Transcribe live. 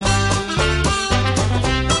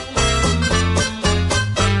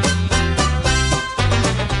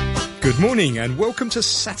morning and welcome to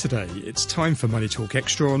Saturday. It's time for Money Talk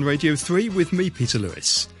Extra on Radio 3 with me, Peter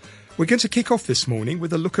Lewis. We're going to kick off this morning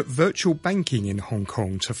with a look at virtual banking in Hong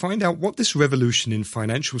Kong to find out what this revolution in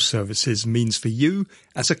financial services means for you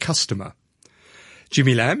as a customer.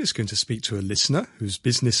 Jimmy Lam is going to speak to a listener whose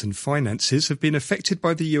business and finances have been affected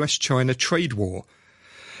by the US-China trade war.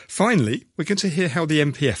 Finally, we're going to hear how the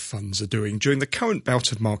MPF funds are doing during the current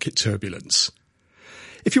bout of market turbulence.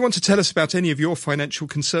 If you want to tell us about any of your financial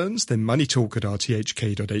concerns, then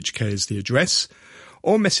moneytalk@rthk.hk is the address,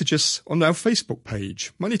 or message us on our Facebook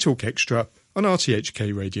page, Money Talk Extra on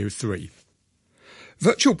RTHK Radio 3.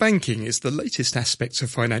 Virtual banking is the latest aspect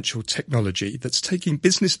of financial technology that's taking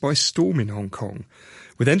business by storm in Hong Kong,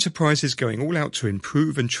 with enterprises going all out to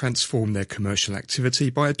improve and transform their commercial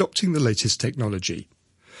activity by adopting the latest technology.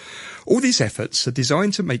 All these efforts are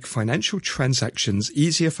designed to make financial transactions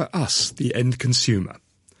easier for us, the end consumer.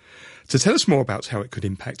 To tell us more about how it could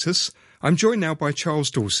impact us, I'm joined now by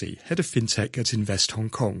Charles Dorsey, Head of FinTech at Invest Hong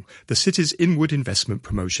Kong, the city's inward investment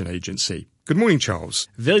promotion agency. Good morning, Charles.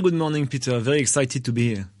 Very good morning, Peter. Very excited to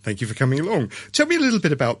be here. Thank you for coming along. Tell me a little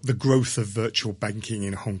bit about the growth of virtual banking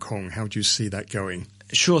in Hong Kong. How do you see that going?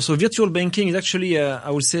 Sure. So virtual banking is actually, I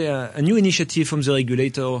would say, a new initiative from the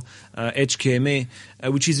regulator, HKMA,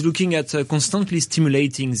 which is looking at constantly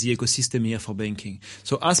stimulating the ecosystem here for banking.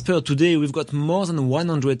 So as per today, we've got more than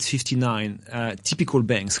 159 typical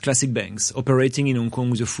banks, classic banks, operating in Hong Kong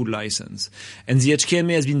with a full license. And the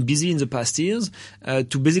HKMA has been busy in the past years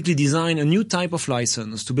to basically design a new type of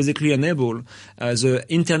license to basically enable the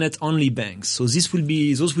internet-only banks. So those will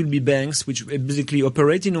be banks which basically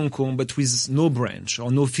operate in Hong Kong but with no branch or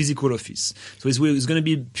no physical office. So it's going to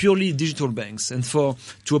be purely digital banks. And to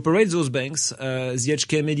operate those banks, the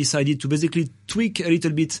HKMA decided to basically tweak a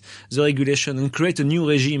little bit the regulation and create a new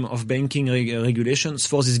regime of banking regulations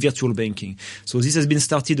for this virtual banking. So this has been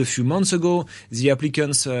started a few months ago. The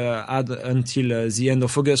applicants had until the end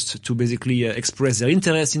of August to basically express their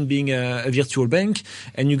interest in being a virtual bank.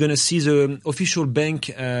 And you're going to see the official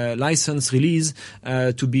bank license release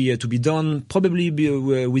to be done probably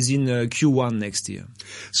within Q1 next year.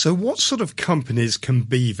 So what sort of companies can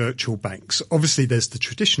be virtual banks? Obviously there's the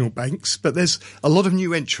traditional banks, but there's a lot of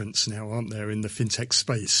new entrants now, aren't there, in the fintech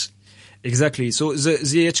space? Exactly. So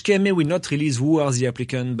the HKMA will not release who are the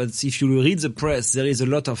applicants, but if you read the press, there is a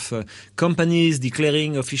lot of companies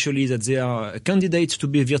declaring officially that they are candidates to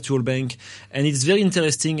be a virtual bank, and it's very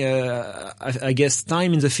interesting. I guess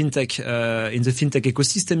time in the fintech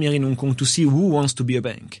ecosystem here in Hong Kong to see who wants to be a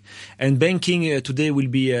bank. And banking today will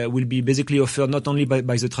be basically offered not only by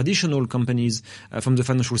the traditional companies from the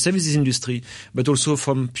financial services industry, but also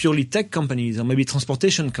from purely tech companies or maybe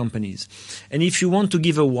transportation companies. And if you want to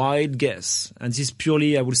give a wide guess, and this is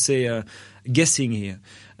purely, I would say, guessing here,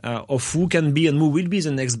 of who can be and who will be the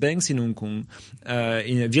next banks in Hong Kong,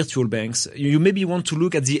 in virtual banks. You maybe want to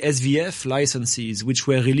look at the SVF licenses, which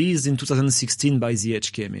were released in 2016 by the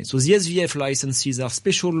HKMA. So the SVF licenses are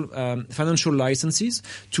special financial licenses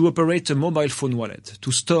to operate a mobile phone wallet,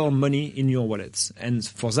 to store money in your wallets. And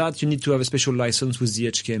for that, you need to have a special license with the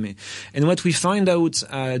HKMA. And what we find out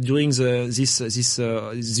during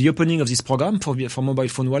the opening of this program for mobile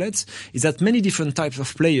phone wallets is that many different types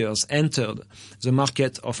of players entered the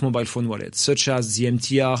market of mobile phone wallets, such as the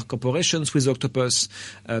MTR corporations with Octopus,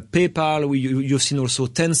 PayPal. You've seen also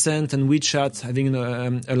Tencent and WeChat having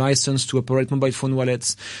a license to operate mobile phone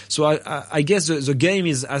wallets. So I guess the game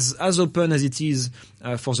is as open as it is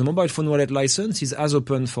for the mobile phone wallet license, is as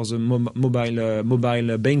open for the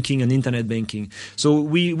mobile banking and internet banking. So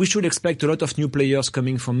we should expect a lot of new players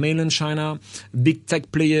coming from mainland China, big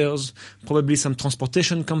tech players, probably some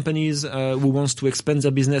transportation companies who wants to expand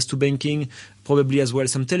their business to banking, probably as well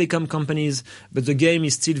some telecom companies, but the game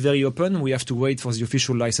is still very open. We have to wait for the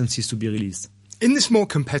official licenses to be released. In this more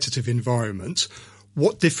competitive environment,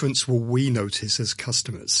 what difference will we notice as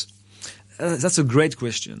customers? That's a great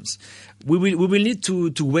question. We will need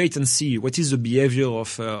to wait and see what is the behavior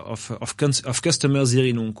of customers here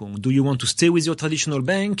in Hong Kong. Do you want to stay with your traditional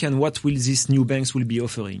bank, and what will these new banks will be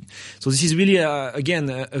offering? So this is really again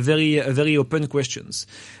a very open questions.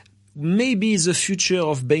 Maybe the future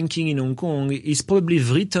of banking in Hong Kong is probably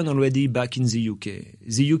written already back in the UK.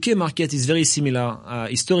 The UK market is very similar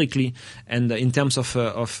historically and in terms of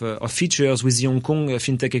features with the Hong Kong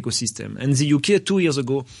fintech ecosystem. And the UK 2 years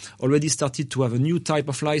ago already started to have a new type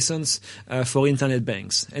of license for internet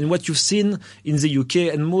banks. And what you've seen in the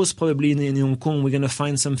UK and most probably in Hong Kong, we're going to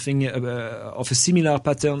find something of a similar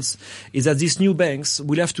patterns, is that these new banks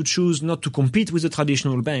will have to choose not to compete with the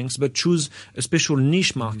traditional banks, but choose a special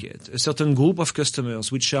niche market. market, a certain group of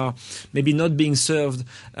customers which are maybe not being served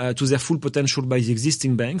to their full potential by the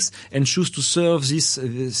existing banks, and choose to serve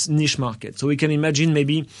this niche market. So we can imagine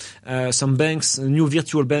maybe some banks, new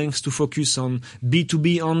virtual banks, to focus on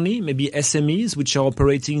B2B only, maybe SMEs which are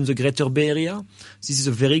operating in the Greater Bay Area. This is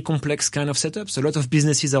a very complex kind of setup. So a lot of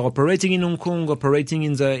businesses are operating in Hong Kong, operating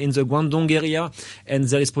in the Guangdong area, and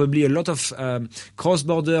there is probably a lot of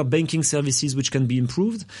cross-border banking services which can be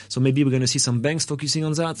improved. So maybe we're going to see some banks focusing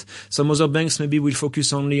on that. Some other banks maybe will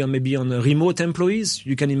focus only on remote employees.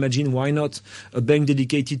 You can imagine why not a bank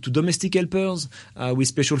dedicated to domestic helpers with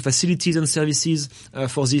special facilities and services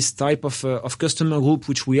for this type of customer group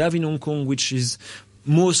which we have in Hong Kong, which is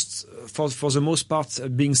for the most part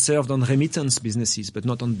being served on remittance businesses, but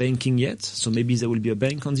not on banking yet. So maybe there will be a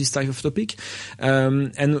bank on this type of topic,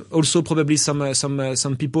 and also probably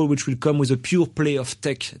some people which will come with a pure play of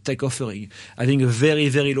tech offering, having a very,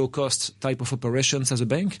 very low cost type of operations as a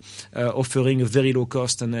bank, offering a very low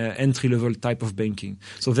cost and entry level type of banking.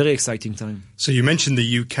 So very exciting time. So you mentioned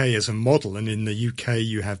the UK as a model, and in the UK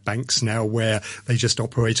you have banks now where they just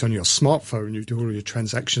operate on your smartphone. You do all your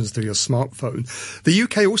transactions through your smartphone. The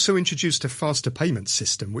UK also introduced a faster payment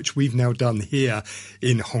system, which we've now done here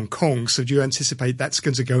in Hong Kong. So do you anticipate that's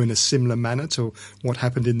going to go in a similar manner to what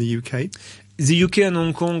happened in the UK? The UK and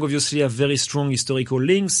Hong Kong obviously have very strong historical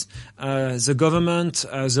links. The government,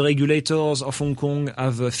 the regulators of Hong Kong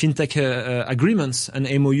have fintech agreements and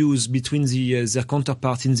MOUs between their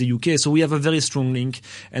counterparts in the UK. So we have a very strong link,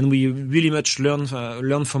 and we really much learn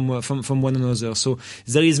from one another. So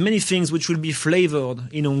there is many things which will be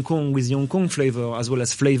flavored in Hong Kong with the Hong Kong flavor, as well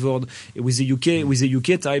as flavored with the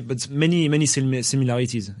UK type, but many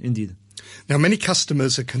similarities indeed. Now, many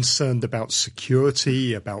customers are concerned about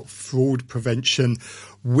security, about fraud prevention.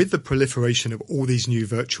 With the proliferation of all these new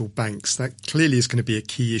virtual banks, that clearly is going to be a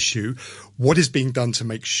key issue. What is being done to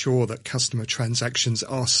make sure that customer transactions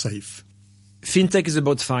are safe? Fintech is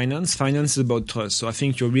about finance. Finance is about trust. So I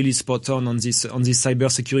think you're really spot on this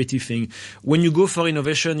cybersecurity thing. When you go for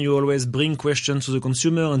innovation, you always bring questions to the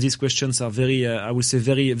consumer, and these questions are very, I would say,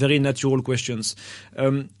 very, very natural questions.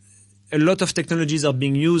 A lot of technologies are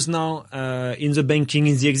being used now in the banking,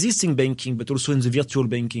 in the existing banking, but also in the virtual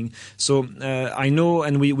banking. So I know,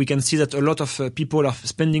 and we can see that a lot of people are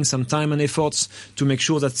spending some time and efforts to make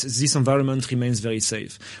sure that this environment remains very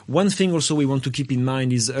safe. One thing also we want to keep in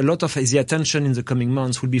mind is a lot of the attention in the coming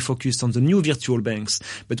months will be focused on the new virtual banks,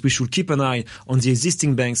 but we should keep an eye on the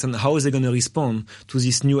existing banks and how they're going to respond to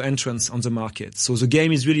this new entrance on the market. So the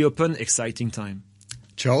game is really open, exciting time.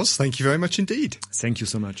 Charles, thank you very much indeed. Thank you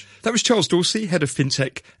so much. That was Charles Dorsey, Head of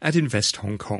FinTech at Invest Hong Kong.